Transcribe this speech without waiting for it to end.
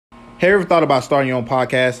Have you ever thought about starting your own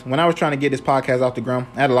podcast? When I was trying to get this podcast off the ground,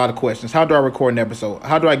 I had a lot of questions. How do I record an episode?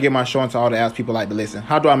 How do I get my show into all the apps people like to listen?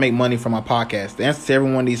 How do I make money from my podcast? The answer to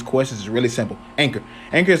every one of these questions is really simple. Anchor.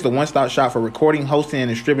 Anchor is the one-stop shop for recording, hosting, and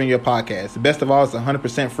distributing your podcast. The best of all, it's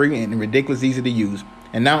 100% free and ridiculous easy to use.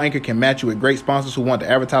 And now Anchor can match you with great sponsors who want to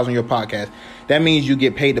advertise on your podcast. That means you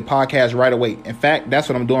get paid to podcast right away. In fact, that's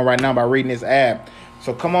what I'm doing right now by reading this ad.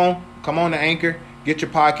 So come on to Anchor. Get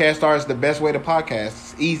your podcast started. It's the best way to podcast.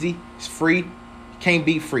 It's easy. It's free. You can't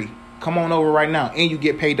beat free. Come on over right now, and you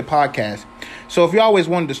get paid to podcast. So if you always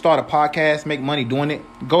wanted to start a podcast, make money doing it,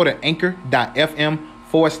 go to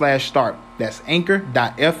anchor.fm/start. That's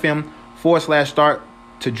anchor.fm/start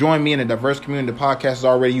to join me in a diverse community of podcasters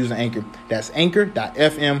already using Anchor. That's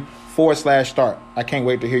anchor.fm/start. I can't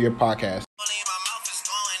wait to hear your podcast.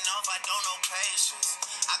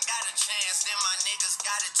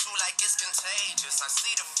 I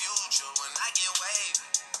see the future when I get wavy.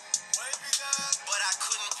 But I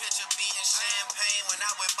couldn't picture being champagne when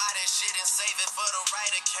I would buy that shit and save it for the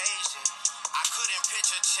right occasion. I couldn't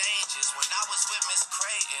picture changes when I was with Miss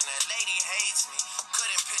Creighton. That lady hates me.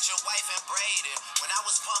 Couldn't picture wife and Braden when I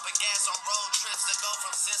was pumping gas on road trips to go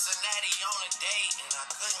from Cincinnati on a date, and I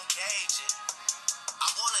couldn't gauge it. I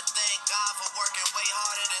want to thank God for working way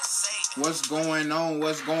harder than Satan. What's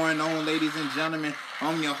going on, ladies and gentlemen?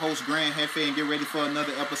 I'm your host, Grand Hefe, and get ready for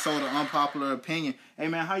another episode of Unpopular Opinion. Hey,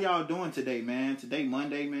 man, how y'all doing today, man? Today,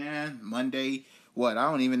 Monday, man. Monday, what? I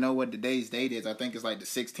don't even know what today's date is. I think it's like the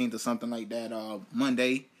 16th or something like that.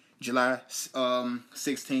 Monday, July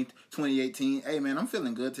 16th, 2018. Hey, man, I'm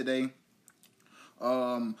feeling good today.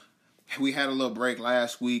 We had a little break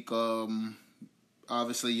last week.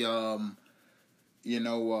 Obviously,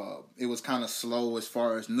 it was kind of slow as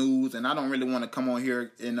far as news, and I don't really want to come on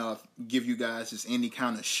here and give you guys just any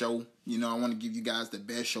kind of show. I want to give you guys the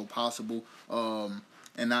best show possible,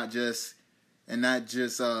 and not just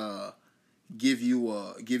give you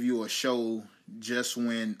a show just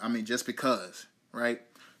because, right?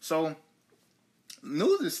 So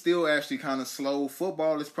news is still actually kind of slow.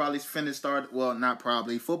 Football is probably finna start. Well, not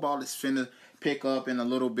probably. Football is finna pick up in a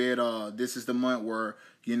little bit. This is the month where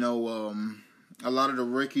a lot of the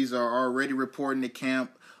rookies are already reporting to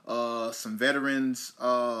camp. Some veterans.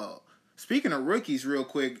 Speaking of rookies, real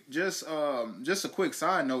quick, just a quick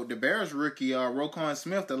side note: the Bears rookie Roquan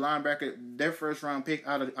Smith, the linebacker, their first round pick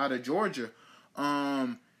out of Georgia.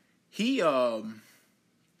 He's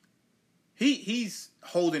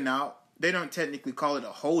holding out. They don't technically call it a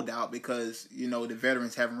holdout because the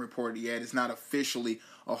veterans haven't reported yet. It's not officially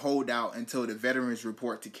a holdout until the veterans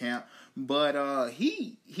report to camp. But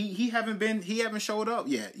he haven't showed up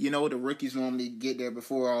yet. The rookies normally get there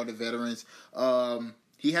before all the veterans.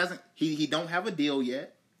 He don't have a deal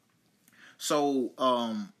yet. So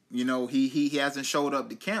he hasn't showed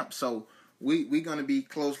up to camp. So we gonna be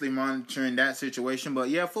closely monitoring that situation.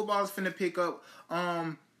 But yeah, football is finna pick up.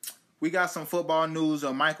 We got some football news.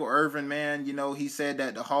 Michael Irvin, man, he said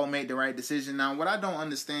that the Hall made the right decision. Now, what I don't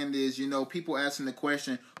understand is, people asking the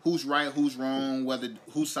question, who's right, who's wrong,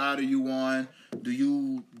 whose side are you on? Are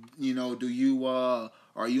you on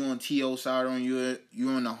T.O. side or are you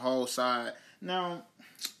on the Hall side? Now,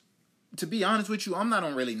 to be honest with you, I'm not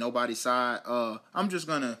on really nobody's side. I'm just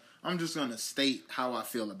gonna state how I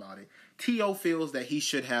feel about it. T.O. feels that he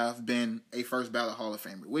should have been a first ballot Hall of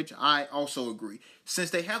Famer, which I also agree.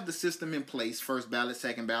 Since they have the system in place, first ballot,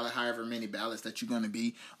 second ballot, however many ballots that you're going to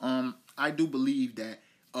be, I do believe that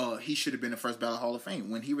he should have been a first ballot Hall of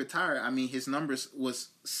Fame. When he retired, his numbers was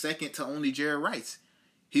second to only Jerry Rice.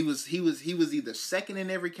 He was either second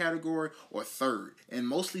in every category or third, and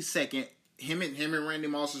mostly second. Him and Randy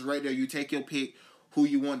Moss is right there. You take your pick. Who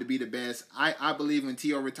you want to be the best. I believe when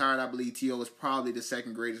T.O. retired, I believe T.O. was probably the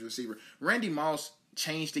second greatest receiver. Randy Moss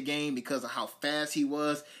changed the game because of how fast he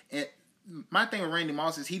was. And my thing with Randy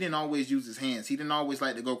Moss is he didn't always use his hands. He didn't always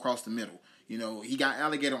like to go across the middle. He got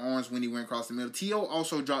alligator arms when he went across the middle. T.O.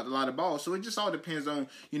 also dropped a lot of balls. So it just all depends on,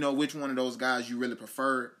 which one of those guys you really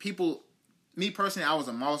prefer. Me personally, I was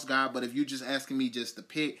a Moss guy. But if you're just asking me just to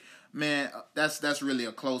pick, man, that's really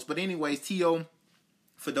a close. But anyways, T.O.,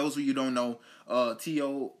 for those of you who don't know,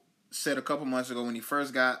 T.O. said a couple months ago when he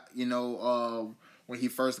first got, elected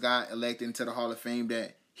into the Hall of Fame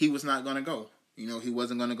that he was not going to go. He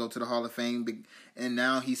wasn't going to go to the Hall of Fame. And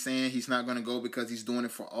now he's saying he's not going to go because he's doing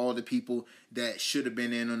it for all the people that should have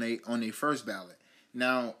been in on their first ballot.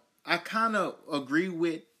 Now, I kind of agree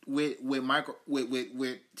with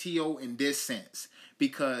T.O. in this sense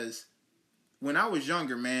because when I was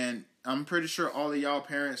younger, man, I'm pretty sure all of y'all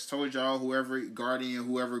parents told y'all, whoever guardian,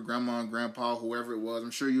 whoever grandma and grandpa, whoever it was, I'm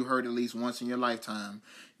sure you heard at least once in your lifetime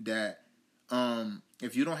that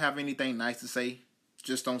if you don't have anything nice to say,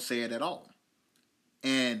 just don't say it at all.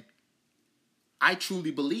 And I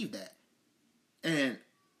truly believe that. And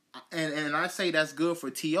I say that's good for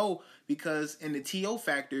T.O. because in the T.O.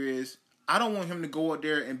 factor is, I don't want him to go out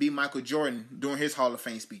there and be Michael Jordan during his Hall of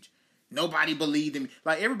Fame speech. Nobody believed in me.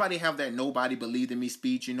 Like, everybody have that nobody believed in me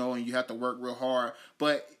speech, you know, and you have to work real hard.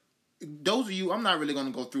 But those of you, I'm not really going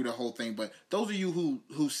to go through the whole thing, but those of you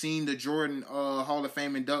who seen the Jordan Hall of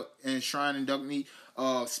Fame and Shrine inductee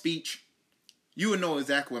speech, you would know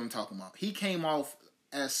exactly what I'm talking about. He came off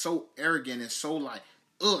as so arrogant and so like,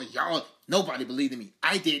 oh, y'all, nobody believed in me.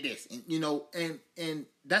 I did this. And, you know, and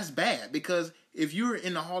that's bad, because if you're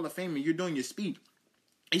in the Hall of Fame and you're doing your speech,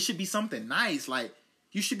 it should be something nice. Like,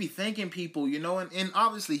 you should be thanking people, you know, and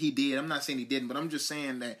obviously he did. I'm not saying he didn't, but I'm just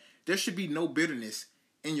saying that there should be no bitterness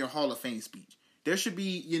in your Hall of Fame speech. There should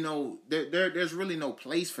be, you know, there's really no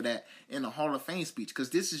place for that in a Hall of Fame speech, because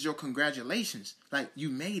this is your congratulations. Like, you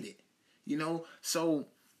made it, you know? So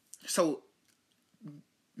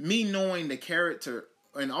me knowing the character,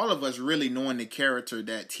 and all of us really knowing the character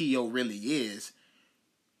that T.O. really is,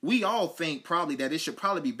 we all think probably that it should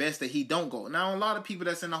probably be best that he don't go. Now, a lot of people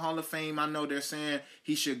that's in the Hall of Fame, I know they're saying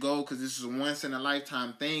he should go because this is a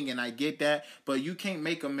once-in-a-lifetime thing, and I get that. But you can't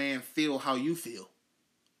make a man feel how you feel.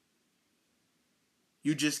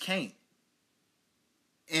 You just can't.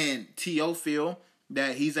 And T.O. feel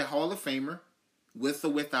that he's a Hall of Famer with or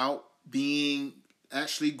without being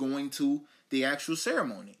actually going to the actual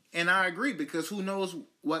ceremony. And I agree, because who knows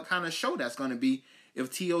what kind of show that's going to be if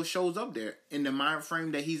T.O. shows up there in the mind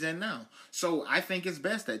frame that he's in now. So I think it's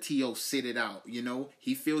best that T.O. sit it out. You know,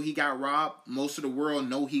 he feel he got robbed. Most of the world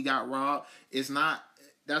know he got robbed. It's not.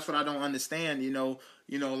 That's what I don't understand. You know,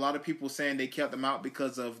 a lot of people saying they kept him out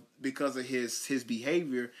because of his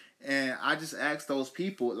behavior. And I just asked those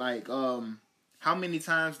people, like, how many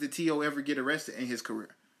times did T.O. ever get arrested in his career?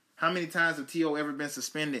 How many times have T.O. ever been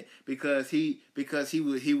suspended because he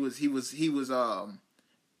was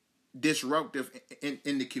disruptive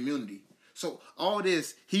in the community? So all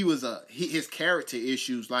this, his character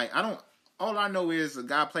issues. Like, all I know is a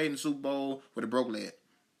guy played in the Super Bowl with a broke leg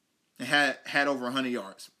and had over 100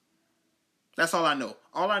 yards. That's all I know.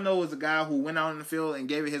 All I know is a guy who went out in the field and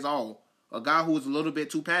gave it his all. A guy who was a little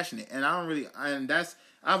bit too passionate, and I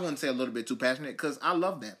wouldn't say a little bit too passionate, because I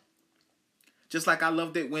love that. Just like I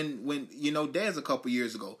loved it when Dez a couple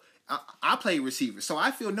years ago. I played receiver, so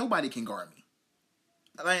I feel nobody can guard me.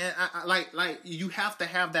 Like you have to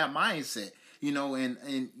have that mindset, you know,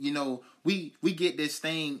 and you know, we get this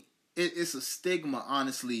thing. It's a stigma,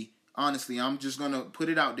 honestly. I'm just gonna put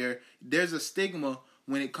it out there. There's a stigma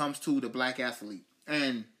when it comes to the black athlete,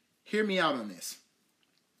 and hear me out on this,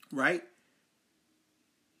 right?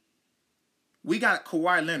 We got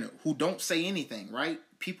Kawhi Leonard, who don't say anything, right?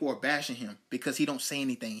 People are bashing him because he don't say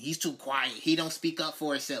anything. He's too quiet. He don't speak up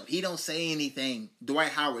for himself. He don't say anything. Dwight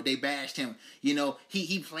Howard, they bashed him. You know,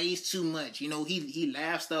 he plays too much. You know, he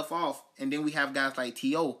laughs stuff off. And then we have guys like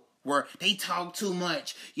T.O. where they talk too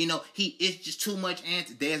much. You know, it's just too much.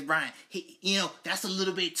 Dez Bryant, that's a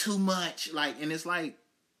little bit too much. Like, and it's like,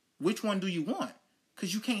 which one do you want?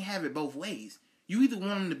 Because you can't have it both ways. You either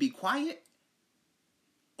want him to be quiet,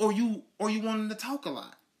 or you want him to talk a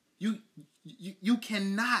lot. You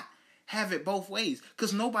cannot have it both ways,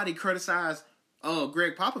 because nobody criticized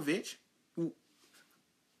Greg Popovich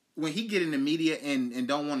when he get in the media and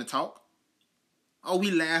don't want to talk. Oh,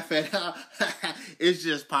 we laugh at it's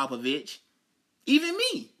just Popovich. Even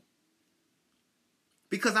me,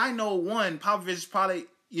 because I know one, Popovich probably,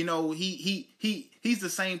 you know, he's the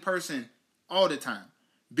same person all the time.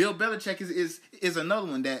 Bill Belichick is another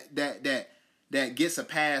one that gets a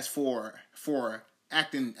pass for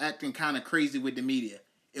acting kind of crazy with the media.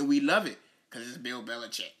 And we love it because it's Bill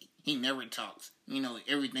Belichick. He never talks. You know,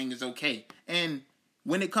 everything is okay. And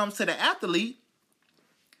when it comes to the athlete,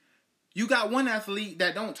 you got one athlete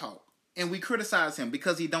that don't talk. And we criticize him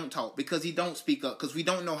because he don't talk, because he don't speak up, because we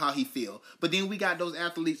don't know how he feel. But then we got those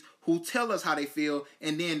athletes who tell us how they feel,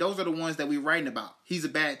 and then those are the ones that we're writing about. He's a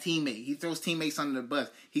bad teammate. He throws teammates under the bus.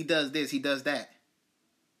 He does this. He does that.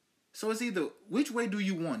 So it's either, which way do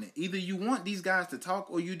you want it? Either you want these guys to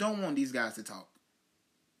talk or you don't want these guys to talk.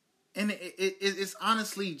 And it's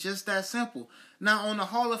honestly just that simple. Now, on the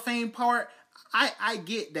Hall of Fame part, I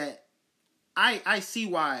get that. I see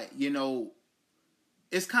why, you know,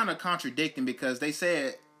 it's kind of contradicting, because they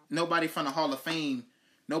said nobody from the Hall of Fame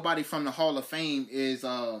is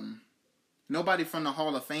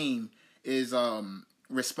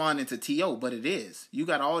responding to T.O., but it is. You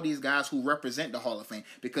got all these guys who represent the Hall of Fame,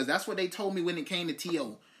 because that's what they told me when it came to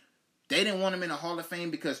T.O. They didn't want him in the Hall of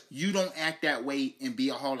Fame because you don't act that way and be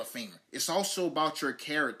a Hall of Famer. It's also about your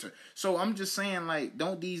character. So I'm just saying, like,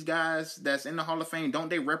 don't these guys that's in the Hall of Fame, don't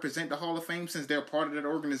they represent the Hall of Fame since they're part of that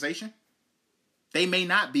organization? They may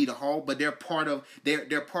not be the Hall, but they're part of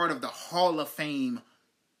the Hall of Fame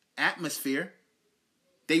atmosphere.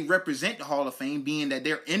 They represent the Hall of Fame, being that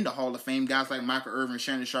they're in the Hall of Fame. Guys like Michael Irvin,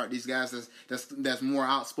 Shannon Sharpe, these guys that's more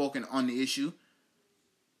outspoken on the issue.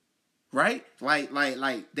 Right?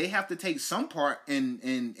 Like they have to take some part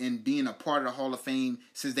in being a part of the Hall of Fame,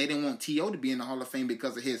 since they didn't want T.O. to be in the Hall of Fame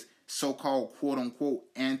because of his so-called quote-unquote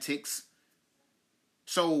antics.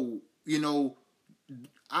 So, you know,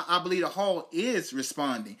 I believe the Hall is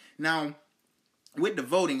responding. Now, with the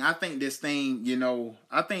voting, I think this thing, you know,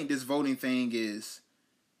 I think this voting thing is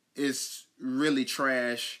really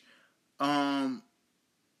trash. What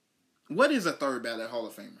is a third ballot Hall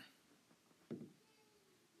of Famer?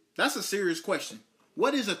 That's a serious question.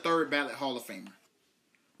 What is a third ballot Hall of Famer?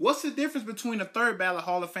 What's the difference between a third ballot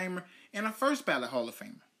Hall of Famer and a first ballot Hall of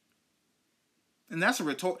Famer? And that's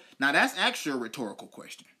Now that's actually a rhetorical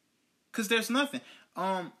question, because there's nothing.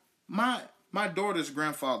 My daughter's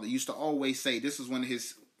grandfather used to always say, this was one of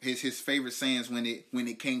his favorite sayings when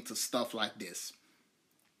it came to stuff like this.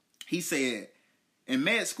 He said, in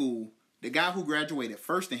med school, the guy who graduated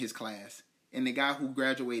first in his class and the guy who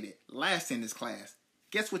graduated last in his class,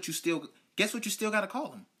 guess what you still got to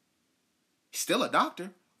call him? He's still a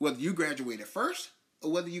doctor, whether you graduated first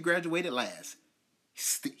or whether you graduated last.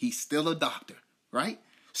 He's still a doctor, right?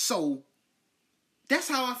 So that's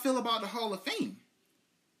how I feel about the Hall of Fame.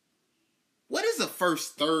 What is a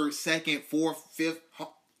first, third, second, fourth, fifth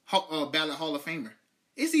ballot Hall of Famer?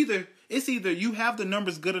 It's either you have the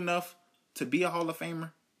numbers good enough to be a Hall of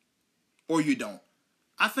Famer, or you don't.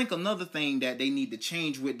 I think another thing that they need to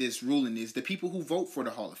change with this ruling is the people who vote for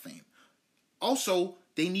the Hall of Fame. Also,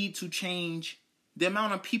 they need to change the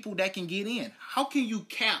amount of people that can get in. How can you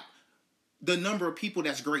cap the number of people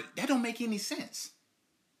that's great? That don't make any sense.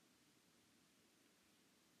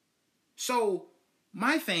 So,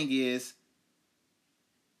 my thing is,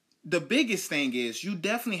 the biggest thing is you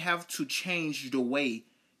definitely have to change the way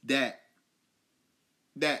that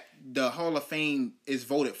the Hall of Fame is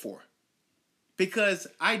voted for. Because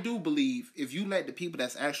I do believe if you let the people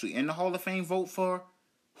that's actually in the Hall of Fame vote for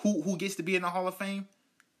who gets to be in the Hall of Fame,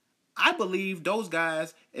 I believe those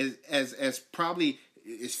guys, as probably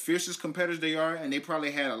as fierce as competitors they are, and they probably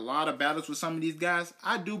had a lot of battles with some of these guys,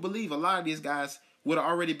 I do believe a lot of these guys would have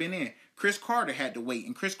already been in. Chris Carter had to wait,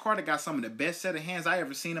 and Chris Carter got some of the best set of hands I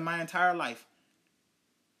ever seen in my entire life.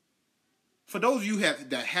 For those of you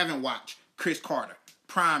that haven't watched Chris Carter,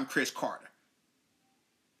 prime Chris Carter,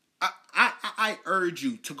 I urge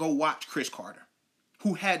you to go watch Chris Carter,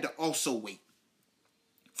 who had to also wait.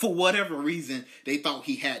 For whatever reason, they thought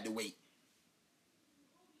he had to wait.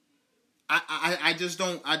 I just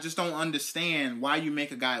don't understand why you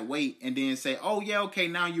make a guy wait and then say, oh yeah, okay,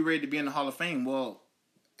 now you're ready to be in the Hall of Fame. Well,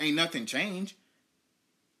 ain't nothing changed.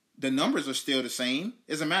 The numbers are still the same.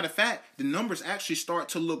 As a matter of fact, the numbers actually start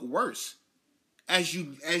to look worse as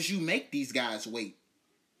you make these guys wait.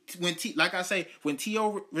 When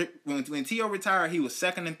T.O. retired, he was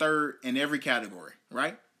second and third in every category,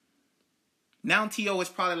 right? Now T.O. is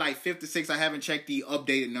probably like 5th to 6th. I haven't checked the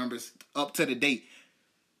updated numbers up to the date.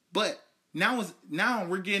 But now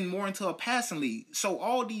we're getting more into a passing league. So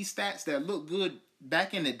all these stats that look good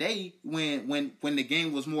back in the day when the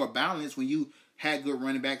game was more balanced, when you had good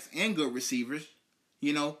running backs and good receivers,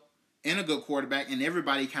 you know, and a good quarterback, and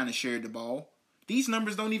everybody kind of shared the ball, these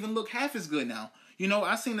numbers don't even look half as good now. You know,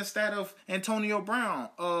 I seen a stat of Antonio Brown.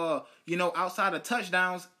 Outside of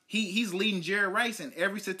touchdowns, he's leading Jerry Rice in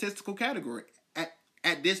every statistical category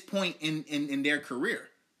at this point in their career.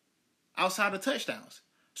 Outside of touchdowns.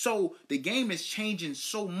 So the game is changing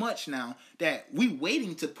so much now that we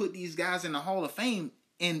waiting to put these guys in the Hall of Fame,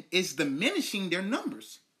 and it's diminishing their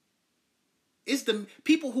numbers. It's the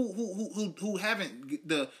people who haven't,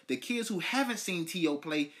 the kids who haven't seen T.O.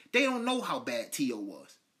 play, they don't know how bad T.O.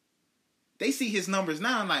 was. They see his numbers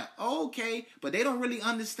now and like, oh, okay, but they don't really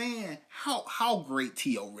understand how great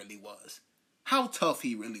T.O. really was, how tough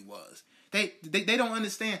he really was. They don't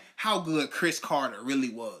understand how good Chris Carter really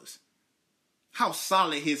was, how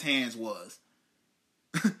solid his hands was.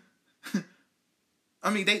 I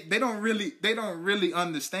mean, they don't really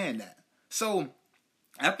understand that. So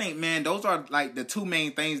I think, man, those are like the two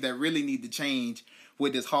main things that really need to change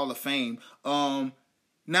with this Hall of Fame.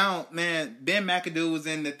 Now, man, Ben McAdoo was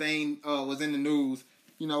in the thing, was in the news.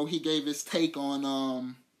 You know, he gave his take on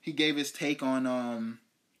the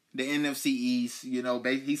NFC East. You know,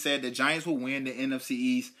 he said the Giants will win the NFC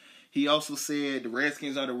East. He also said the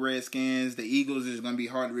Redskins are the Redskins. The Eagles is going to be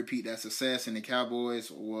hard to repeat that success, and the Cowboys,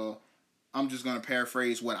 well, I'm just going to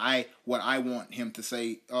paraphrase what I want him to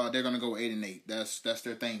say. They're going to go 8-8. That's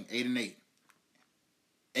their thing. 8-8.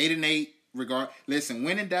 8-8. Listen,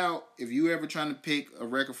 when in doubt, if you ever trying to pick a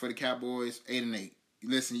record for the Cowboys, 8-8.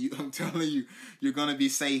 Listen, I'm telling you, you're going to be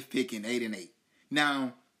safe picking 8-8.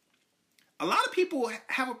 Now, a lot of people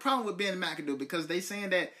have a problem with Ben McAdoo because they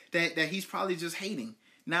saying that he's probably just hating.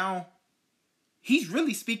 Now, he's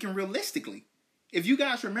really speaking realistically. If you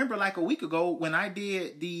guys remember, like a week ago, when I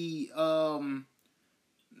did the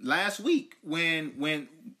last week when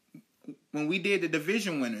we did the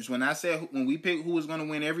division winners, when I said when we picked who was going to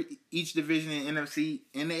win each division in NFC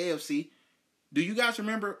in the AFC, do you guys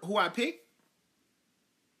remember who I picked?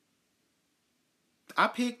 I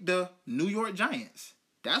picked the New York Giants.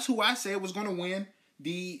 That's who I said was going to win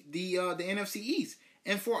the NFC East,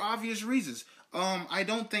 and for obvious reasons. I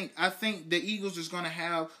think the Eagles is going to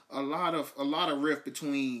have a lot of rift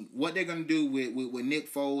between what they're going to do with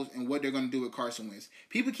Nick Foles and what they're going to do with Carson Wentz.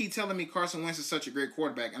 People keep telling me Carson Wentz is such a great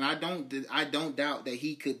quarterback, and I don't doubt that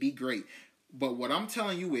he could be great. But what I'm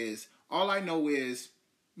telling you is, all I know is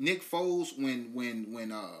Nick Foles when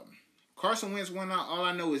Carson Wentz went out, all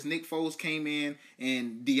I know is Nick Foles came in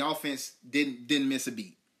and the offense didn't miss a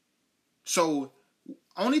beat. So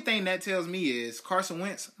only thing that tells me is Carson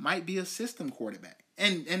Wentz might be a system quarterback.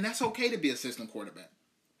 And that's okay to be a system quarterback.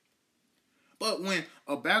 But when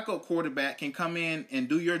a backup quarterback can come in and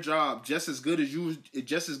do your job just as good as you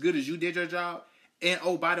did your job, and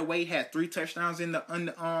oh, by the way, had 3 touchdowns in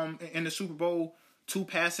the Super Bowl, 2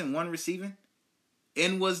 passing, 1 receiving,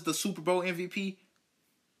 and was the Super Bowl MVP,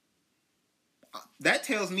 that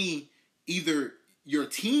tells me either your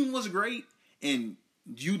team was great and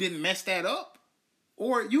you didn't mess that up,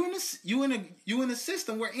 or you in a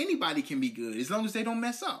system where anybody can be good as long as they don't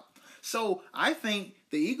mess up. So I think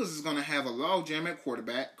the Eagles is going to have a logjam at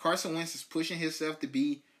quarterback. Carson Wentz is pushing himself to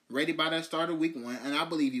be ready by that start of week 1, and I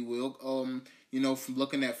believe he will. From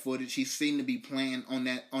looking at footage, he seemed to be playing on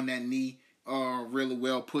that knee really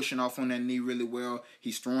well, pushing off on that knee really well.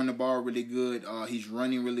 He's throwing the ball really good. He's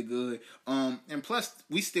running really good. And plus,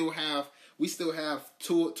 we still have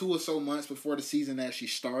two or so months before the season actually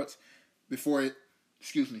starts. Before it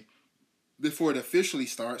officially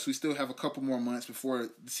starts, we still have a couple more months before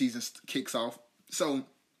the season kicks off. So,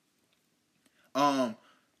 I'm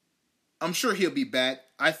sure he'll be back.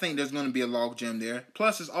 I think there's going to be a logjam there.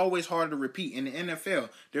 Plus, it's always hard to repeat in the NFL.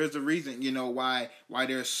 There's a reason, why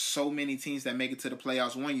there's so many teams that make it to the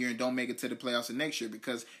playoffs one year and don't make it to the playoffs the next year,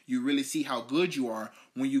 because you really see how good you are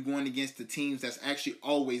when you're going against the teams that's actually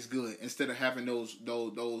always good instead of having those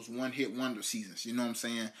one-hit wonder seasons. You know what I'm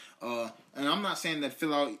saying? And I'm not saying that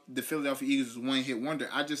the Philadelphia Eagles is one-hit wonder.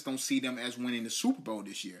 I just don't see them as winning the Super Bowl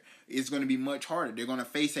this year. It's going to be much harder. They're going to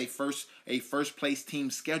face a first place team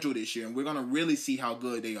schedule this year, and we're going to really see how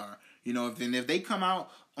good they are. If they come out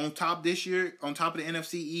on top this year, on top of the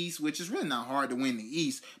NFC East, which is really not hard to win the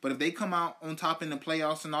East, but if they come out on top in the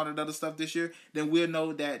playoffs and all that other stuff this year, then we'll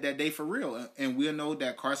know that they for real, and we'll know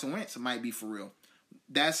that Carson Wentz might be for real.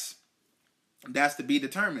 That's to be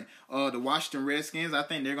determined. The Washington Redskins, I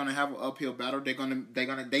think they're gonna have an uphill battle. They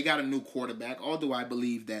got a new quarterback. Although I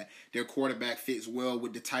believe that their quarterback fits well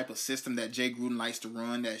with the type of system that Jay Gruden likes to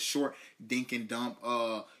run, that short dink and dump.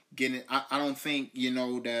 I don't think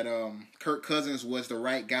that Kirk Cousins was the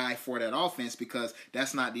right guy for that offense, because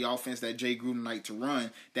that's not the offense that Jay Gruden liked to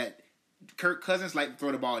run. That Kirk Cousins like to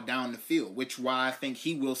throw the ball down the field, which why I think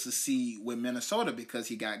he will succeed with Minnesota, because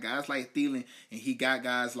he got guys like Thielen and he got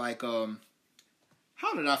guys like How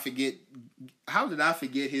did I forget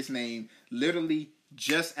his name? Literally,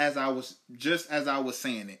 just as I was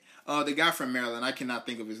saying it. The guy from Maryland, I cannot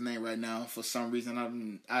think of his name right now for some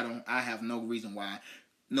reason. I have no reason why,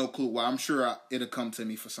 no clue why. I'm sure it'll come to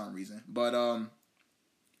me for some reason. But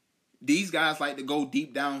these guys like to go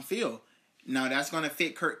deep downfield. Now that's gonna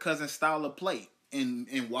fit Kirk Cousins' style of play in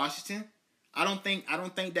Washington. I don't think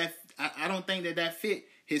that fit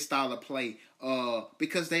his style of play,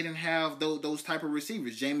 because they didn't have those type of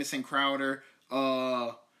receivers. Jamison Crowder,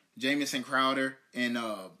 and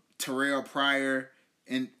Terrell Pryor,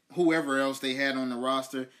 and whoever else they had on the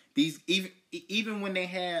roster. These even when they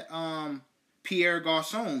had Pierre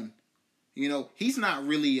Garçon, he's not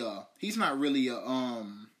really a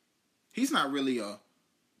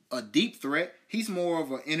deep threat. He's more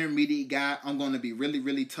of an intermediate guy. I'm going to be really,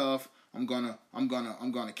 really tough. I'm gonna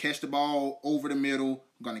catch the ball over the middle.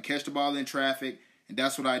 I'm gonna catch the ball in traffic, and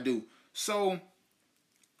that's what I do. So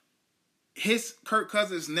his Kirk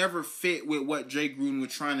Cousins never fit with what Jay Gruden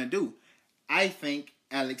was trying to do. I think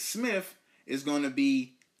Alex Smith is gonna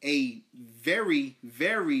be a very,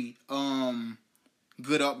 very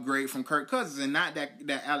good upgrade from Kirk Cousins, and not that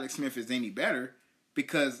Alex Smith is any better.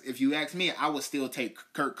 Because if you ask me, I would still take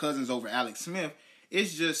Kirk Cousins over Alex Smith.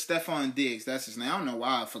 It's just Stephon Diggs. That's his name. I don't know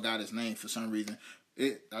why I forgot his name for some reason.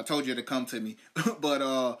 I told you to come to me.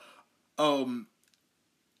 But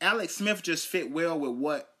Alex Smith just fit well with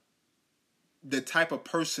what the type of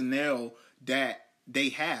personnel that they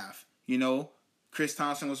have. You know, Chris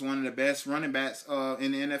Thompson was one of the best running backs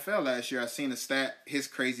in the NFL last year. I seen a stat, his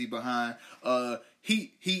crazy behind.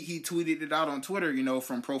 He tweeted it out on Twitter, you know,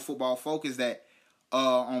 from Pro Football Focus that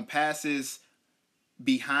on passes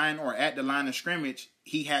behind or at the line of scrimmage,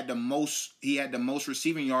 he had the most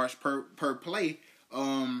receiving yards per play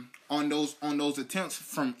on those attempts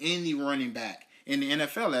from any running back in the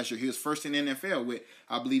NFL last year. He was first in the NFL with,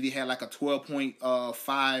 I believe he had like a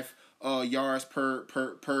 12.5 yards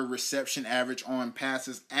per reception average on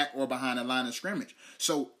passes at or behind the line of scrimmage.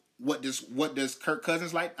 So what does Kirk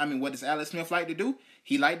Cousins like? I mean, what does Alex Smith like to do?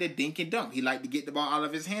 He liked to dink and dunk. He liked to get the ball out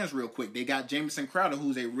of his hands real quick. They got Jamison Crowder,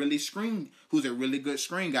 who's a really good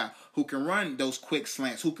screen guy, who can run those quick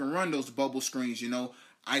slants, who can run those bubble screens, you know.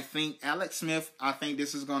 I think Alex Smith,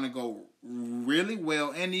 this is going to go really well.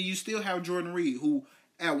 And then you still have Jordan Reed, who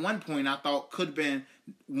at one point I thought could have been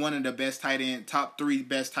one of the top 3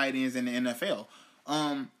 best tight ends in the NFL.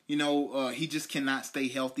 He just cannot stay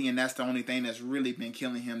healthy, and that's the only thing that's really been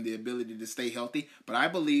killing him, the ability to stay healthy. But I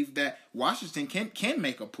believe that Washington can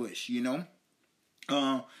make a push, you know.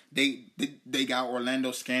 They got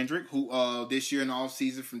Orlando Scandrick, who this year in the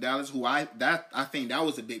offseason from Dallas, who I think that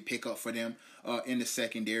was a big pickup for them in the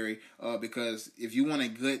secondary, because if you want a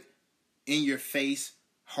good in your face,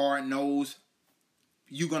 hard nose,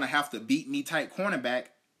 you're gonna have to beat me type cornerback.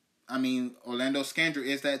 I mean, Orlando Scandrick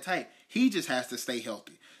is that type. He just has to stay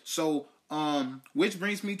healthy. So, which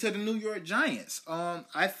brings me to the New York Giants.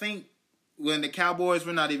 I think when the Cowboys,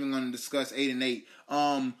 we're not even going to discuss 8-8.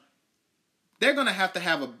 They're going to have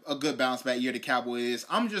a good bounce back year. The Cowboys is.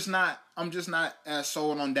 I'm just not as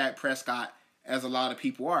sold on Dak Prescott as a lot of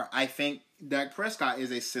people are. I think Dak Prescott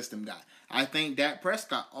is a system guy. I think Dak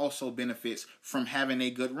Prescott also benefits from having a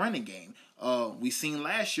good running game. We seen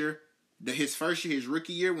last year, his first year, his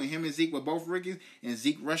rookie year, when him and Zeke were both rookies, and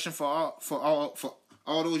Zeke rushing for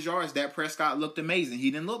all those yards, Dak Prescott looked amazing.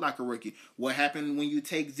 He didn't look like a rookie. What happened when you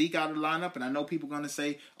take Zeke out of the lineup? And I know people are going to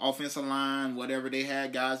say offensive line, whatever, they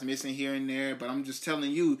had guys missing here and there, but I'm just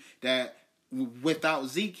telling you that without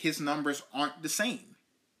Zeke, his numbers aren't the same.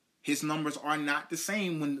 His numbers are not the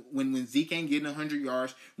same when Zeke ain't getting 100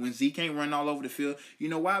 yards, when Zeke ain't running all over the field. You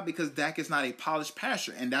know why? Because Dak is not a polished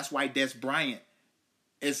passer, and that's why Des Bryant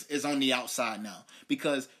is on the outside now.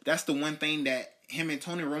 Because that's the one thing that him and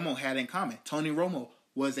Tony Romo had in common. Tony Romo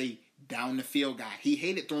was a down-the-field guy. He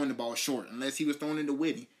hated throwing the ball short unless he was throwing it to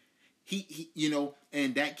Whitney.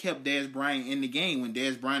 And that kept Dez Bryant in the game when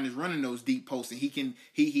Dez Bryant is running those deep posts, and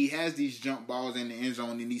he has these jump balls in the end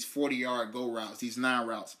zone and these 40-yard go routes, these 9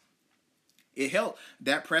 routes. It helped.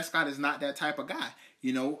 Dak Prescott is not that type of guy. He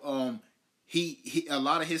a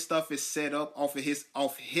lot of his stuff is set up off his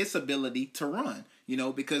ability to run.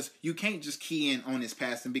 Because you can't just key in on his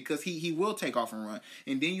passing, because he will take off and run.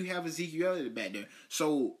 And then you have Ezekiel Elliott back there.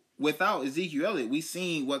 So without Ezekiel Elliott, we've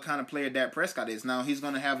seen what kind of player Dak Prescott is. Now he's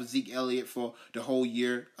going to have Ezekiel Elliott for the whole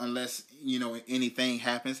year unless, anything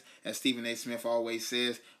happens. As Stephen A. Smith always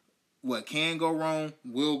says, what can go wrong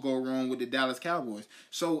will go wrong with the Dallas Cowboys.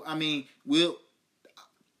 So, to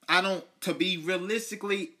be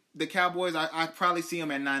realistically, the Cowboys, I probably see them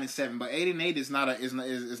at 9-7, but 8-8 is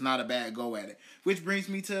not a bad go at it. Which brings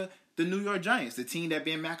me to the New York Giants, the team that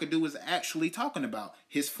Ben McAdoo is actually talking about.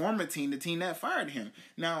 His former team, the team that fired him.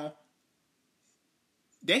 Now,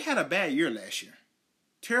 they had a bad year last year.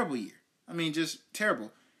 Terrible year. Just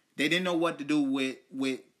terrible. They didn't know what to do with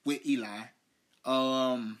Eli.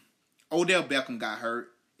 Odell Beckham got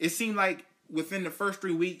hurt. It seemed like within the first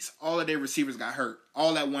 3 weeks, all of their receivers got hurt.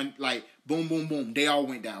 All at one, like, boom, boom, boom. They all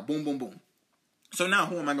went down. Boom, boom, boom. So now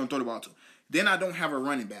who am I going to throw the ball to? Then I don't have a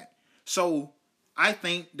running back. So I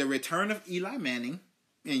think the return of Eli Manning,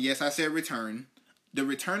 and yes, I said return, the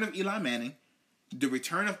return of Eli Manning, the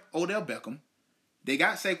return of Odell Beckham, they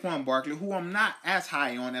got Saquon Barkley, who I'm not as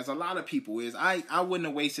high on as a lot of people is. I wouldn't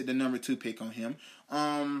have wasted the number 2 pick on him.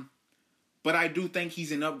 But I do think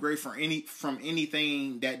he's an upgrade from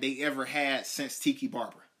anything that they ever had since Tiki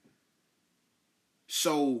Barber.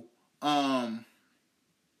 So,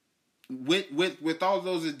 with all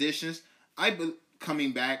those additions,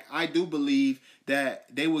 coming back, I do believe that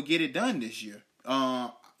they will get it done this year.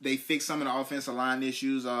 They fixed some of the offensive line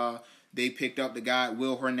issues. They picked up the guy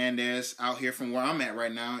Will Hernandez out here from where I'm at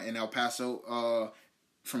right now in El Paso.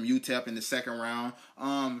 from UTEP in the second round,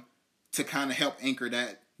 to kind of help anchor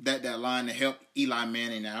that line to help Eli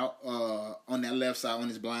Manning out on that left side, on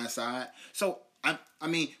his blind side. So I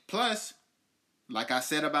mean, plus, like I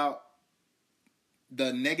said about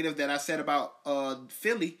the negative that I said about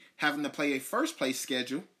Philly having to play a first place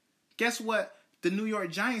schedule, guess what? The New York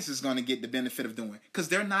Giants is going to get the benefit of doing, because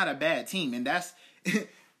they're not a bad team, and that's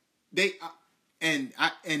and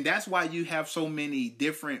that's why you have so many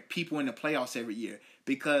different people in the playoffs every year,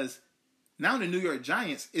 because now the New York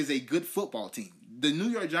Giants is a good football team. The New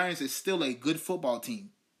York Giants is still a good football team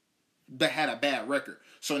that had a bad record.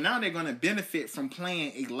 So now they're going to benefit from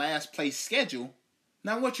playing a last place schedule.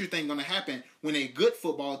 Now, what you think going to happen when a good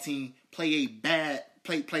football team play bad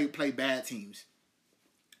teams?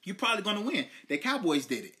 You're probably going to win. The Cowboys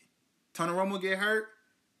did it. Tony Romo get hurt.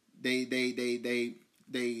 They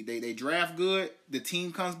draft good. The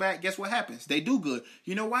team comes back. Guess what happens? They do good.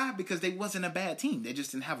 You know why? Because they wasn't a bad team. They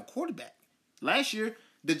just didn't have a quarterback. Last year,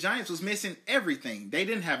 the Giants was missing everything. They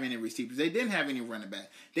didn't have any receivers. They didn't have any running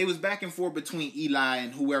back. They was back and forth between Eli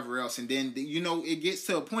and whoever else. And then, it gets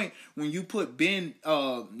to a point when you put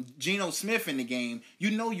Geno Smith in the game,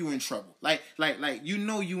 you're in trouble. Like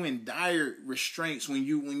you in dire restraints when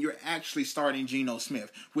you're actually starting Geno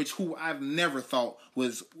Smith, who I've never thought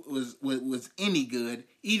was any good,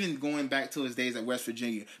 even going back to his days at West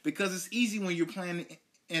Virginia, because it's easy when you're playing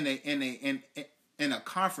in a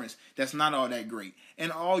conference that's not all that great,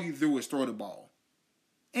 and all you do is throw the ball.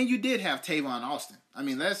 And you did have Tavon Austin. I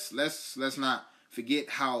mean, let's not forget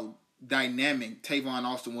how dynamic Tavon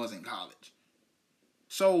Austin was in college.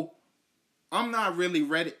 So I'm not really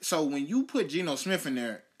ready. So when you put Geno Smith in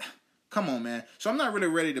there, come on, man. So I'm not really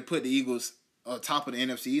ready to put the Eagles top of the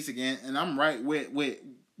NFC East again, and I'm right with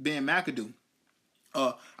Ben McAdoo.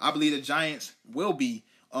 I believe the Giants will be.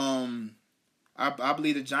 I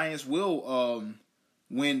believe the Giants will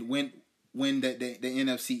win the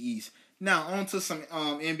NFC East. Now, on to some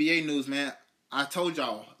NBA news, man. I told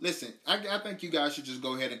y'all, listen, I think you guys should just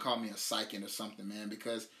go ahead and call me a psychic or something, man,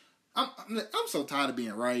 because I'm so tired of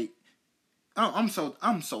being right. I'm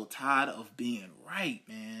so tired of being right,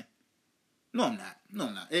 man. No, I'm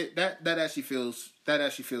not. That actually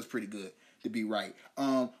feels pretty good to be right.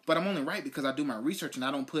 But I'm only right because I do my research and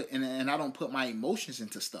I don't put my emotions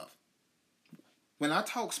into stuff. When I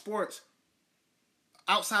talk sports,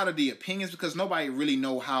 outside of the opinions, because nobody really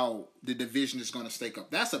know how the division is going to stake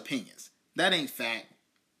up. That's opinions. That ain't fact.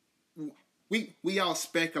 We all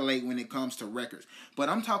speculate when it comes to records. But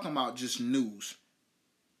I'm talking about just news.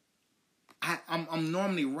 I'm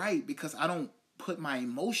normally right because I don't put my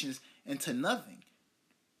emotions into nothing.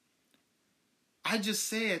 I just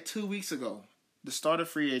said 2 weeks ago, the start of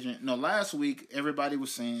free agent. No, last week, everybody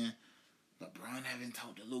was saying, LeBron haven't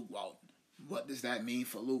talked to Luke Walton. What does that mean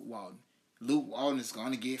for Luke Walton? Luke Walton is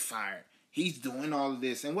going to get fired. He's doing all of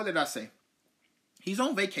this. And what did I say? He's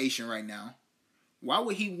on vacation right now. Why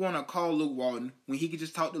would he want to call Luke Walton when he could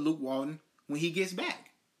just talk to Luke Walton when he gets back?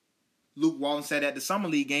 Luke Walton said at the Summer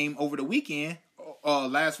League game over the weekend,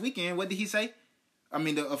 last weekend, what did he say? I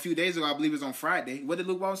mean, a few days ago, I believe it was on Friday. What did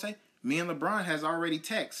Luke Walton say? Me and LeBron has already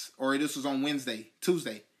texted, or this was on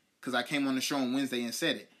Tuesday, because I came on the show on Wednesday and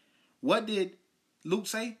said it. What did Luke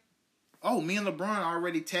say? Oh, me and LeBron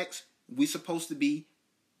already text. We supposed to be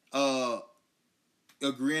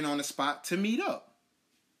agreeing on a spot to meet up.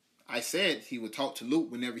 I said he would talk to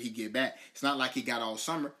Luke whenever he get back. It's not like he got all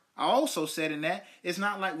summer. I also said in that it's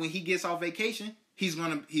not like when he gets off vacation, he's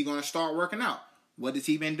gonna start working out. What has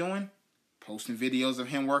he been doing? Posting videos of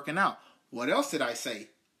him working out. What else did I say?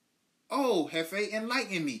 Oh, Hefe,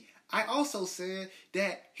 enlighten me. I also said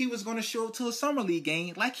that he was going to show up to a Summer League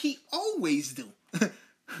game like he always do.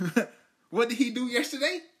 What did he do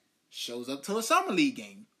yesterday? Shows up to a Summer League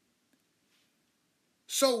game.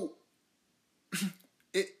 So,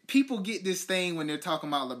 people get this thing when they're talking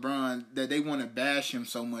about LeBron that they want to bash him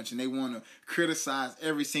so much and they want to criticize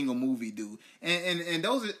every single move he do. And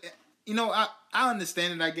those are, I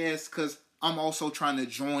understand it, I guess, because I'm also trying to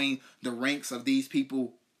join the ranks of these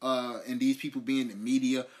people and these people being the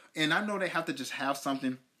media. And I know they have to just have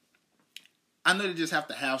something. I know they just have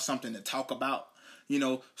to have something to talk about.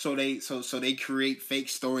 So they create fake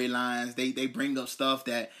storylines. They bring up stuff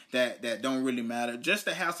that don't really matter just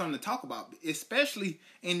to have something to talk about, especially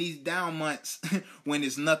in these down months when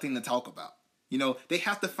there's nothing to talk about. They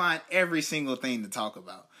have to find every single thing to talk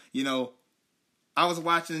about. I was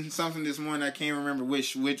watching something this morning. I can't remember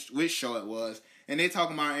which show it was, and they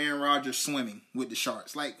talking about Aaron Rodgers swimming with the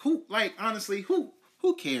sharks. Honestly,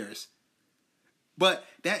 who cares? But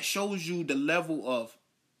that shows you the level of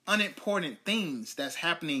unimportant things that's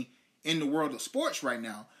happening in the world of sports right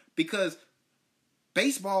now, because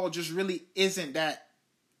baseball just really isn't that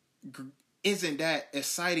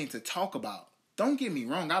exciting to talk about. Don't get me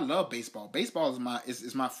wrong, I love baseball. Baseball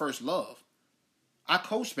is my first love. I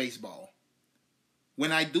coach baseball.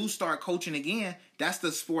 When I do start coaching again, that's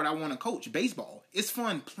the sport I want to coach, baseball. It's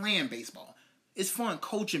fun playing baseball. It's fun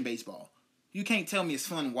coaching baseball. You can't tell me it's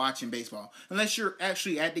fun watching baseball unless you're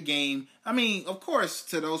actually at the game. I mean, of course,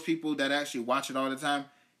 to those people that actually watch it all the time,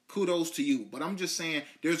 kudos to you. But I'm just saying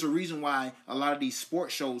there's a reason why a lot of these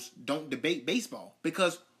sports shows don't debate baseball,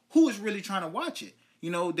 because who is really trying to watch it? You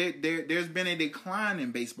know, there's been a decline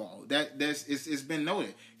in baseball. It's been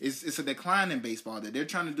noted. It's a decline in baseball, that they're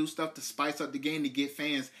trying to do stuff to spice up the game to get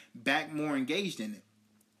fans back more engaged in it.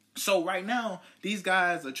 So right now, these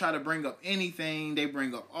guys are trying to bring up anything. They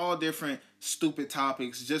bring up all different stupid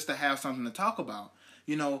topics just to have something to talk about.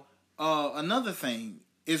 You know, another thing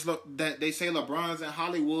is that they say LeBron's in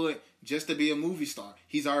Hollywood just to be a movie star.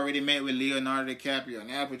 He's already met with Leonardo DiCaprio and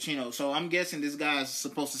Al Pacino. So I'm guessing this guy's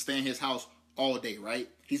supposed to stay in his house all day, right?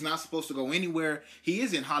 He's not supposed to go anywhere. He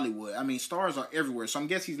is in Hollywood. I mean, stars are everywhere. So I'm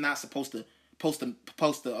guessing he's not supposed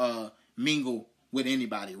to mingle with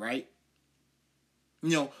anybody, right? You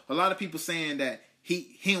know, a lot of people saying that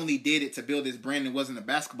he only did it to build his brand and wasn't a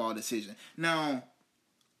basketball decision. Now,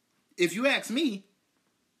 if you ask me,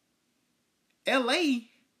 LA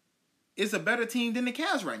is a better team than the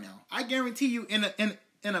Cavs right now. I guarantee you,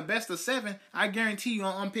 in a best of 7, I guarantee you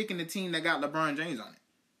I'm picking the team that got LeBron James on it.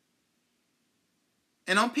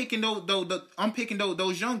 And I'm picking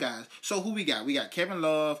those young guys. So who we got? We got Kevin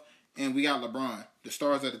Love and we got LeBron, the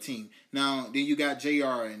stars of the team. Now, then you got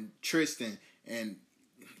JR and Tristan and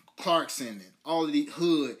Clarkson and all of the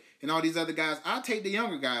Hood and all these other guys. I'll take the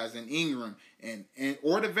younger guys and Ingram and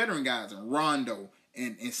or the veteran guys and Rondo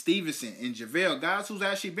and Stevenson and JaVale, guys who's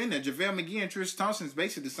actually been there. JaVale McGee and Tristan Thompson is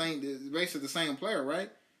basically the same player, right?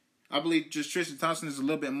 I believe just Tristan Thompson is a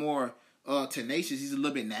little bit more tenacious. He's a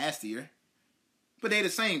little bit nastier. But they're the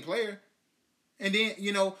same player. And then,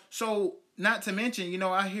 you know, so not to mention, you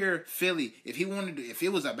know, I hear Philly. If it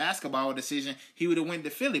was a basketball decision, he would have went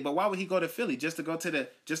to Philly. But why would he go to Philly? Just to go to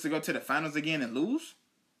the finals again and lose?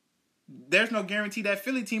 There's no guarantee that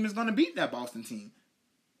Philly team is going to beat that Boston team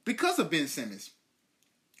because of Ben Simmons.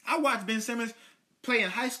 I watched Ben Simmons play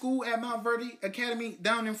in high school at Mount Verde Academy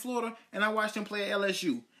down in Florida, and I watched him play at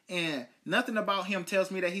LSU. And nothing about him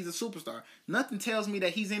tells me that he's a superstar. Nothing tells me that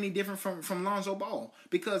he's any different from Lonzo Ball,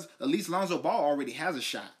 because at least Lonzo Ball already has a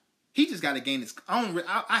shot. He just got to gain his.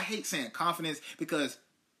 I hate saying confidence, because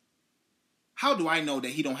how do I know that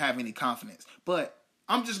he don't have any confidence? But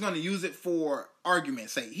I'm just going to use it for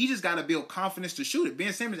argument's sake. He just got to build confidence to shoot it.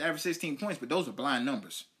 Ben Simmons averaged 16 points, but those are blind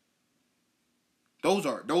numbers. Those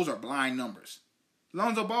are blind numbers.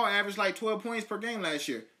 Lonzo Ball averaged like 12 points per game last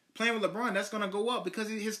year. Playing with LeBron, that's going to go up because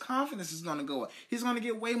his confidence is going to go up. He's going to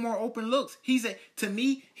get way more open looks. He's going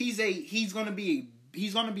to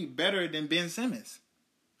be better than Ben Simmons.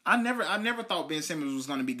 I never thought Ben Simmons was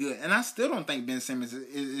going to be good, and I still don't think Ben Simmons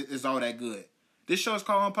is all that good. This show is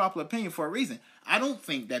called Unpopular Opinion for a reason. I don't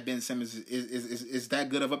think that Ben Simmons is that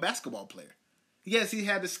good of a basketball player. Yes, he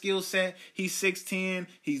had the skill set. He's 6'10",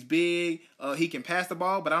 he's big, he can pass the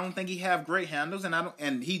ball, but I don't think he have great handles,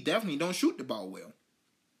 and he definitely don't shoot the ball well.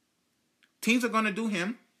 Teams are going to do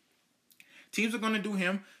him. Teams are going to do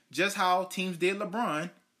him just how teams did LeBron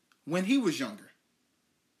when he was younger.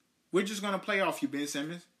 We're just going to play off you, Ben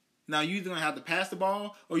Simmons. Now, you're either going to have to pass the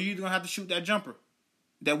ball or you're either going to have to shoot that jumper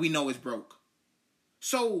that we know is broke.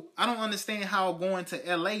 So, I don't understand how going to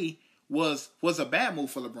L.A. was a bad move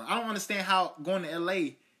for LeBron. I don't understand how going to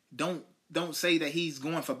L.A. don't say that he's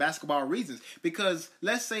going for basketball reasons. Because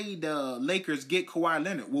let's say the Lakers get Kawhi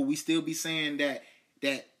Leonard. Will we still be saying that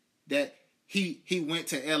he went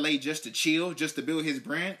to LA just to chill, just to build his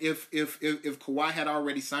brand? If Kawhi had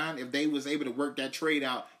already signed, if they was able to work that trade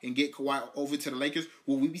out and get Kawhi over to the Lakers,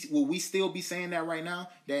 will we still be saying that right now,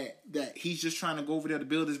 that he's just trying to go over there to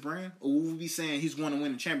build his brand? Or will we be saying he's going to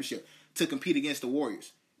win a championship to compete against the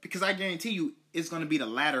Warriors? Because I guarantee you it's going to be the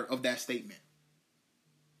latter of that statement.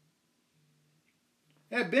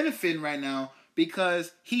 They're benefiting right now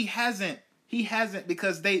because he hasn't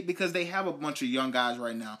because they have a bunch of young guys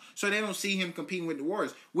right now. So they don't see him competing with the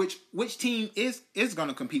Warriors. Which team is going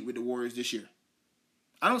to compete with the Warriors this year?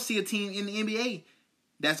 I don't see a team in the NBA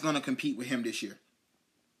that's going to compete with him this year.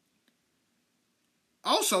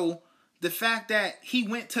 Also, the fact that he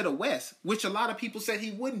went to the West, which a lot of people said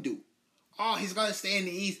he wouldn't do. Oh, he's going to stay in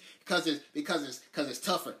the East because it's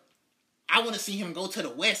tougher. I want to see him go to the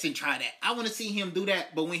West and try that. I want to see him do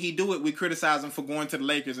that. But when he do it, we criticize him for going to the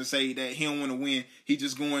Lakers and say that he don't want to win. He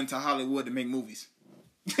just going to Hollywood to make movies.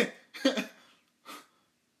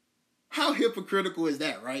 How hypocritical is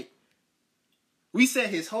that, right? We said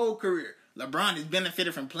his whole career, LeBron has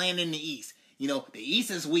benefited from playing in the East. You know, the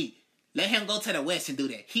East is weak. Let him go to the West and do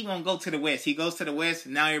that. He won't go to the West. He goes to the West,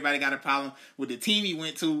 and now everybody got a problem with the team he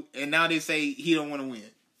went to, and now they say he don't want to win.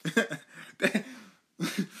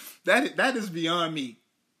 that is beyond me.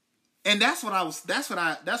 And that's what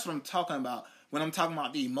I'm talking about when I'm talking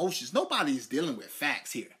about the emotions. Nobody's dealing with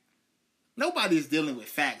facts here. Nobody's dealing with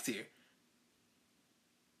facts here.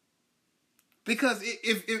 Because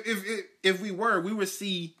if we would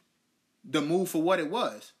see the move for what it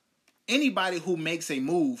was. Anybody who makes a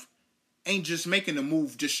move ain't just making a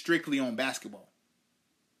move just strictly on basketball.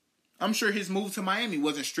 I'm sure his move to Miami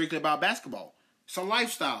wasn't strictly about basketball. It's a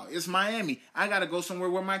lifestyle. It's Miami. I got to go somewhere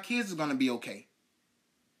where my kids are going to be okay.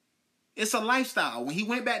 It's a lifestyle. When he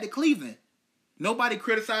went back to Cleveland, nobody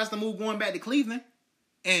criticized the move going back to Cleveland.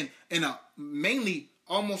 And mainly,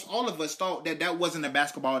 almost all of us thought that wasn't a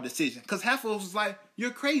basketball decision. Because half of us was like,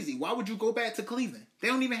 you're crazy. Why would you go back to Cleveland? They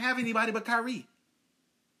don't even have anybody but Kyrie.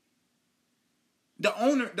 The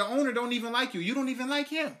owner don't even like you. You don't even like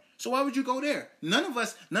him. So why would you go there? None of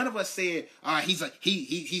us said, he's like,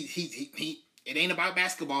 he it ain't about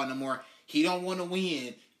basketball no more. He don't want to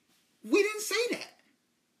win. We didn't say that.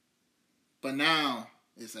 But now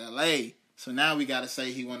it's LA. So now we got to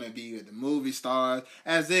say he want to be with the movie stars,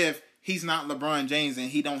 as if he's not LeBron James and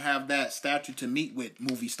he don't have that stature to meet with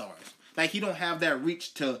movie stars. Like he don't have that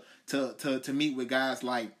reach to meet with guys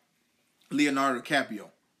like Leonardo DiCaprio.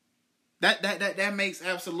 That makes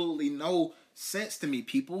absolutely no sense to me,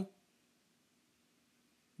 people.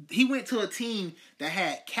 He went to a team that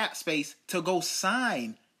had cap space to go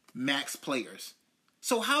sign max players.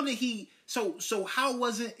 So how did he? So how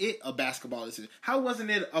wasn't it a basketball decision? How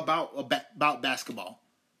wasn't it about basketball?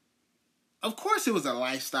 Of course, it was a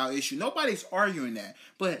lifestyle issue. Nobody's arguing that.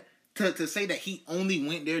 But to say that he only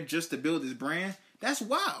went there just to build his brand, that's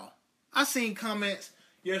wild. I seen comments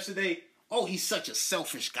yesterday. Oh, he's such a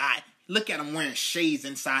selfish guy. Look at him wearing shades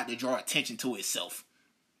inside to draw attention to himself.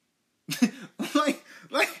 Do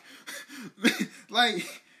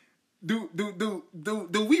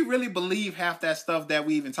we really believe half that stuff that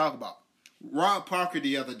we even talk about? Rob Parker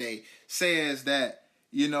the other day says that,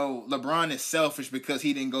 you know, LeBron is selfish because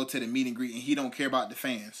he didn't go to the meet and greet and he don't care about the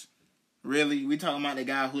fans. Really? We talking about the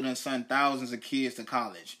guy who done sent thousands of kids to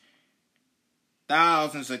college.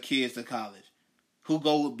 Thousands of kids to college. Who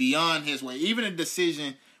go beyond his way. Even a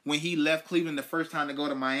decision when he left Cleveland the first time to go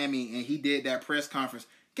to Miami and he did that press conference.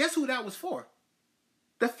 Guess who that was for?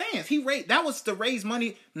 The fans. That was to raise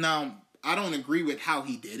money. Now, I don't agree with how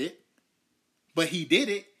he did it. But he did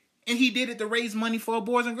it. And he did it to raise money for a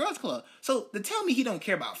Boys and Girls Club. So to tell me he don't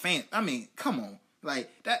care about fans, I mean, come on.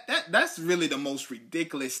 Like, that's really the most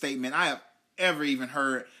ridiculous statement I have ever even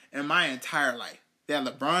heard in my entire life. That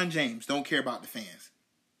LeBron James don't care about the fans.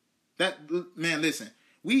 Man, listen.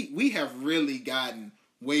 We have really gotten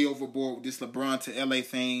way overboard with this LeBron to LA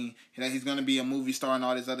thing, that he's going to be a movie star and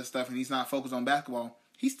all this other stuff, and he's not focused on basketball.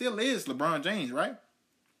 He still is LeBron James, right?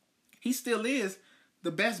 He still is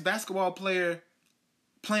the best basketball player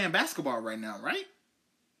playing basketball right now, right?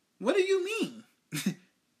 What do you mean?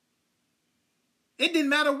 It didn't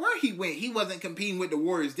matter where he went. He wasn't competing with the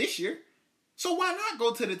Warriors this year. So why not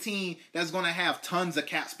go to the team that's going to have tons of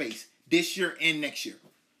cap space this year and next year?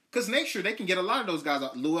 Because next year, they can get a lot of those guys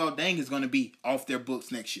out. Luol Deng is going to be off their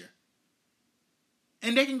books next year.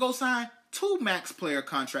 And they can go sign 2 max player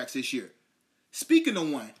contracts this year. Speaking of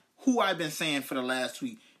one, who I've been saying for the last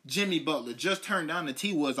week, Jimmy Butler just turned down the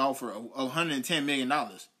T-Woods offer of $110 million.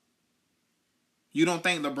 You don't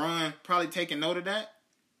think LeBron probably taking note of that?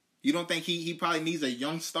 You don't think he probably needs a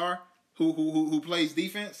young star who plays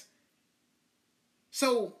defense?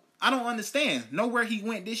 So, I don't understand. Nowhere he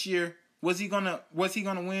went this year was he gonna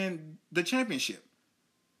win the championship.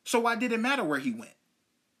 So why did it matter where he went?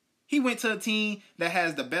 He went to a team that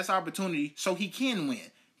has the best opportunity so he can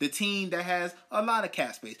win. The team that has a lot of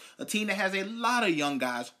cap space. A team that has a lot of young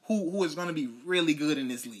guys who is going to be really good in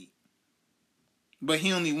this league. But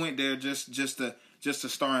he only went there just to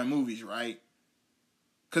star in movies, right?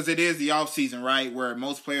 Because it is the offseason, right? Where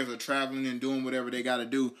most players are traveling and doing whatever they got to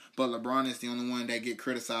do. But LeBron is the only one that get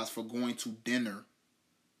criticized for going to dinner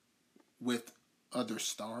with other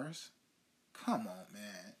stars. Come on,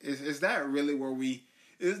 man. Is that really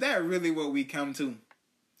what we come to?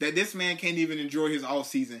 That this man can't even enjoy his off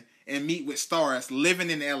season and meet with stars living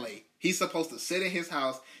in LA. He's supposed to sit in his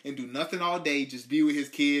house and do nothing all day, just be with his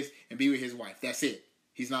kids and be with his wife. That's it.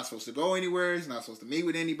 He's not supposed to go anywhere. He's not supposed to meet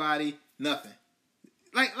with anybody. Nothing.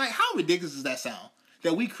 Like how ridiculous does that sound?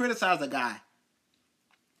 That we criticize a guy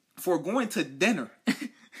for going to dinner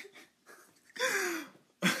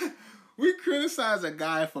We criticize a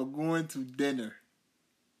guy for going to dinner.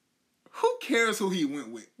 Who cares who he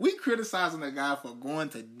went with? We criticizing a guy for going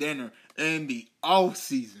to dinner in the off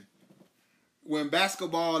season when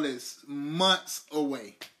basketball is months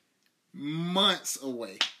away. Months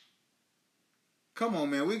away. Come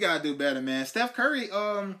on, man. We gotta do better, man. Steph Curry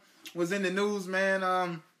was in the news,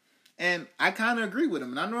 man. And I kind of agree with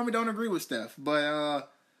him. And I normally don't agree with Steph,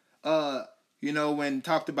 but you know, when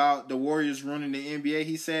talked about the Warriors ruining the NBA,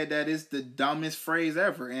 he said that is the dumbest phrase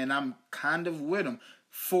ever, and I'm kind of with him.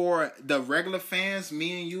 For the regular fans,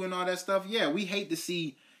 me and you and all that stuff, yeah, we hate to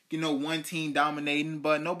see, you know, one team dominating,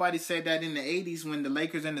 but nobody said that in the 80s when the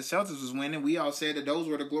Lakers and the Celtics was winning. We all said that those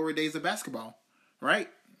were the glory days of basketball, right?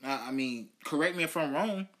 I mean, correct me if I'm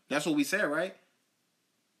wrong. That's what we said, right?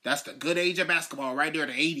 That's the good age of basketball right there,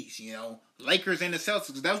 the 80s, you know. Lakers and the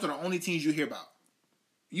Celtics, those are the only teams you hear about.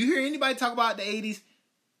 You hear anybody talk about the 80s,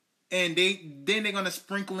 and then they're going to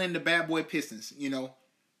sprinkle in the bad boy Pistons, you know.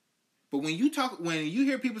 But when you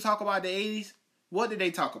hear people talk about the 80s, what do they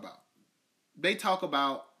talk about? They talk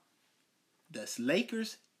about the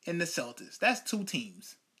Lakers and the Celtics. That's two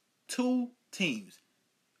teams. Two teams.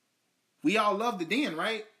 We all loved it then,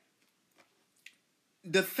 right?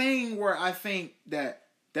 The thing where I think that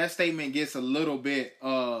statement gets a little bit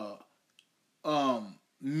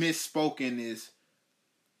misspoken is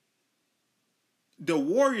the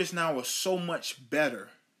Warriors now are so much better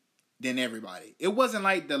than everybody. It wasn't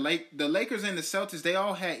like the Lakers and the Celtics, they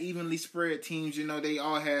all had evenly spread teams, you know, they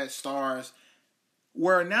all had stars.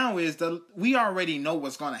 Where now is we already know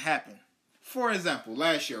what's going to happen. For example,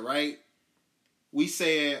 last year, right? We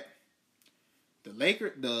said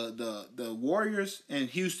the Warriors and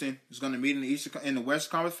Houston is going to meet in the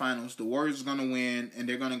Western Conference Finals. The Warriors are going to win, and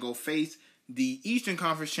they're going to go face the Eastern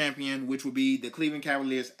Conference champion, which will be the Cleveland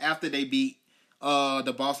Cavaliers, after they beat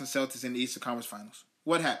the Boston Celtics in the Eastern Conference Finals.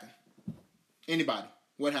 What happened? Anybody?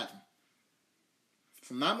 What happened?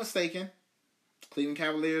 If I'm not mistaken, Cleveland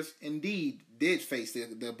Cavaliers indeed did face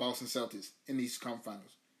the Boston Celtics in the Eastern Conference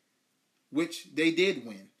Finals, which they did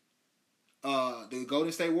win. The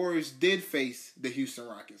Golden State Warriors did face the Houston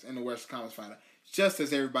Rockets in the Western Conference Final, just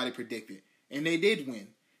as everybody predicted, and they did win.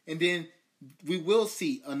 And then we will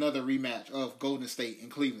see another rematch of Golden State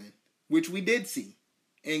and Cleveland, which we did see,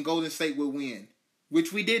 and Golden State would win,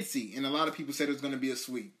 which we did see, and a lot of people said it was going to be a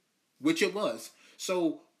sweep, which it was.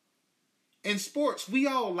 So in sports, we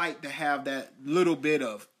all like to have that little bit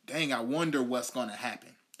of, dang, I wonder what's going to happen.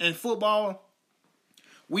 In football,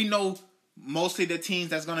 we know mostly the teams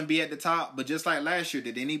that's going to be at the top, but just like last year,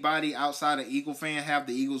 did anybody outside of Eagle fan have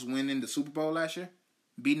the Eagles winning the Super Bowl last year?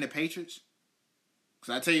 Beating the Patriots?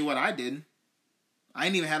 Because I tell you what, I didn't. I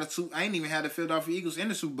ain't even had the Philadelphia Eagles in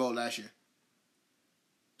the Super Bowl last year.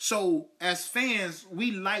 So, as fans,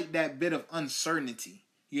 we like that bit of uncertainty.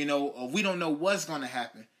 You know, we don't know what's going to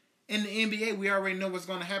happen. In the NBA, we already know what's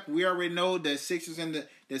going to happen. We already know the Sixers and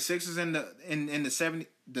the Sixers and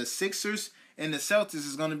the Sixers and the Celtics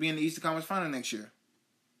is going to be in the Eastern Conference Final next year.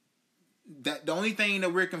 That the only thing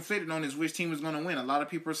that we're conflicted on is which team is going to win. A lot of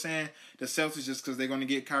people are saying the Celtics just because they're going to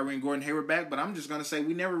get Kyrie and Gordon Hayward back, but I'm just going to say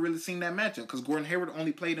we never really seen that matchup because Gordon Hayward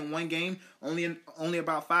only played in one game, only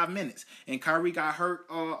about 5 minutes, and Kyrie got hurt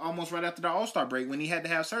almost right after the All-Star break when he had to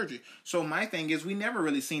have surgery. So my thing is we never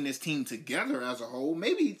really seen this team together as a whole.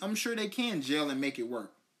 Maybe I'm sure they can gel and make it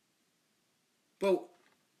work, but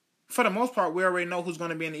for the most part, we already know who's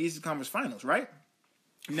going to be in the Eastern Conference Finals, right?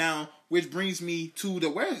 Now, which brings me to the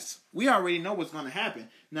West. We already know what's going to happen.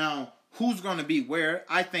 Now, who's going to be where?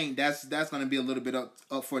 I think that's going to be a little bit up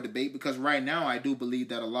for debate because right now I do believe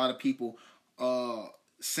that a lot of people,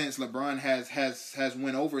 since LeBron has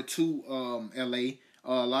went over to LA,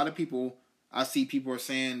 a lot of people, I see people are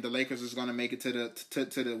saying the Lakers is going to make it to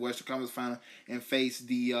the Western Conference Final and face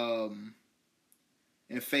the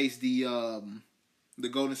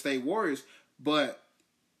Golden State Warriors. But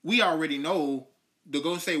we already know the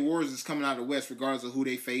Golden State Warriors is coming out of the West regardless of who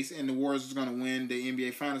they face, and the Warriors is going to win the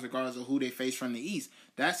NBA Finals regardless of who they face from the East.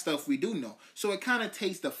 That stuff we do know. So it kind of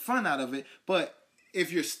takes the fun out of it. But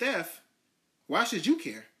if you're Steph, why should you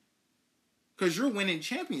care? Because you're winning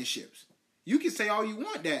championships. You can say all you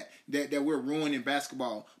want that we're ruining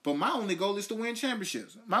basketball, but my only goal is to win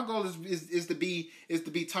championships. My goal is to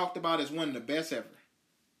be talked about as one of the best ever.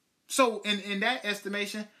 So in that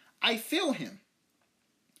estimation, I feel him.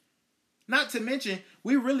 Not to mention,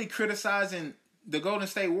 we're really criticizing the Golden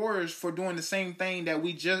State Warriors for doing the same thing that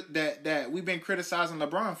we've been criticizing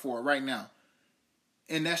LeBron for right now.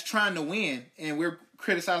 And that's trying to win, and we're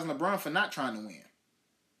criticizing LeBron for not trying to win.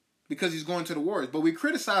 Because he's going to the Warriors. But we're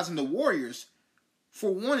criticizing the Warriors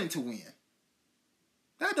for wanting to win.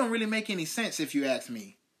 That don't really make any sense if you ask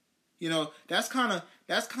me. You know, that's kind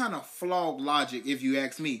of flawed logic if you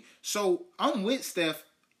ask me. So I'm with Steph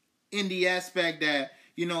in the aspect that,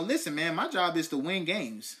 you know, listen, man, my job is to win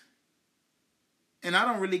games. And I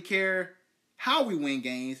don't really care how we win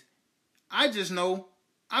games. I just know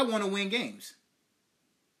I want to win games.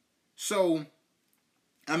 So,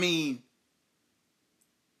 I mean,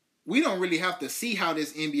 we don't really have to see how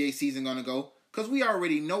this NBA season going to go, because we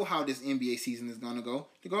already know how this NBA season is going to go.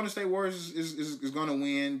 The Golden State Warriors is going to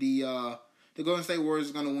win the Golden State Warriors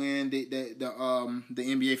is going to win the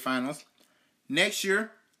NBA Finals. Next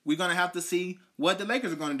year, we're going to have to see what the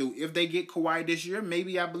Lakers are going to do. If they get Kawhi this year,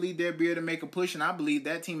 maybe I believe they'll be able to make a push, and I believe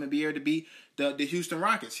that team will be able to beat the Houston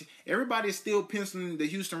Rockets. Everybody's still penciling the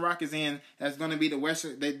Houston Rockets in as going to be the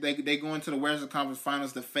Western. They go into the Western Conference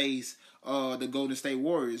Finals to face the Golden State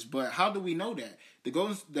Warriors. But how do we know that?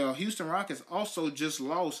 The Houston Rockets also just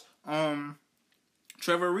lost Trevor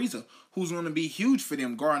Ariza, who's going to be huge for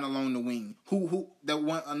them guarding along the wing.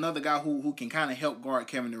 Another guy who can kind of help guard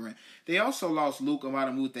Kevin Durant. They also lost Luke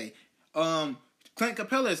Amadamute. Clint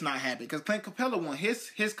Capella is not happy because Clint Capella won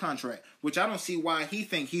his contract, which I don't see why he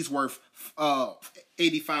think he's worth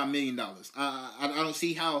 $85 million. I don't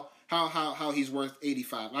see how he's worth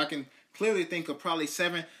 85. I can clearly think of probably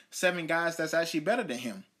seven guys that's actually better than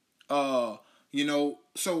him. You know,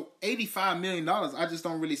 so $85 million, I just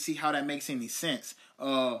don't really see how that makes any sense.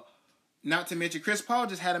 Not to mention Chris Paul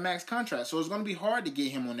just had a max contract, so it's going to be hard to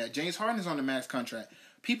get him on that. James Harden is on the max contract.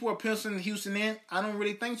 People are penciling Houston in. I don't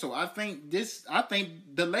really think so. I think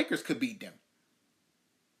the Lakers could beat them.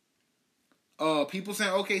 People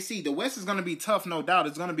saying, OKC, the West is going to be tough, no doubt.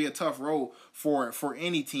 It's going to be a tough road for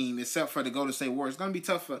any team except for the Golden State Warriors. It's going to be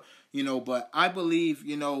tough for, but I believe,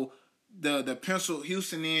 the pencil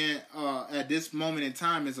Houston in at this moment in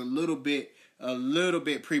time is a little bit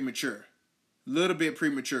premature.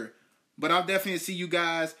 But I'll definitely see you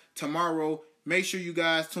guys tomorrow. Make sure you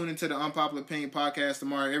guys tune into the Unpopular Opinion podcast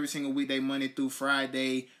tomorrow, every single weekday, Monday through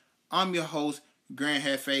Friday. I'm your host, Grand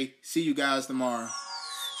Hefe. See you guys tomorrow.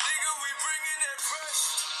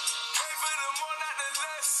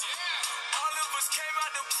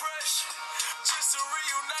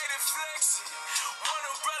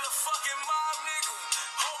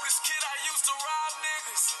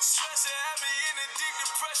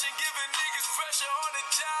 Giving niggas pressure on the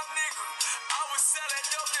job, nigga. I was selling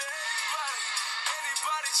dope to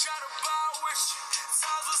anybody try to buy.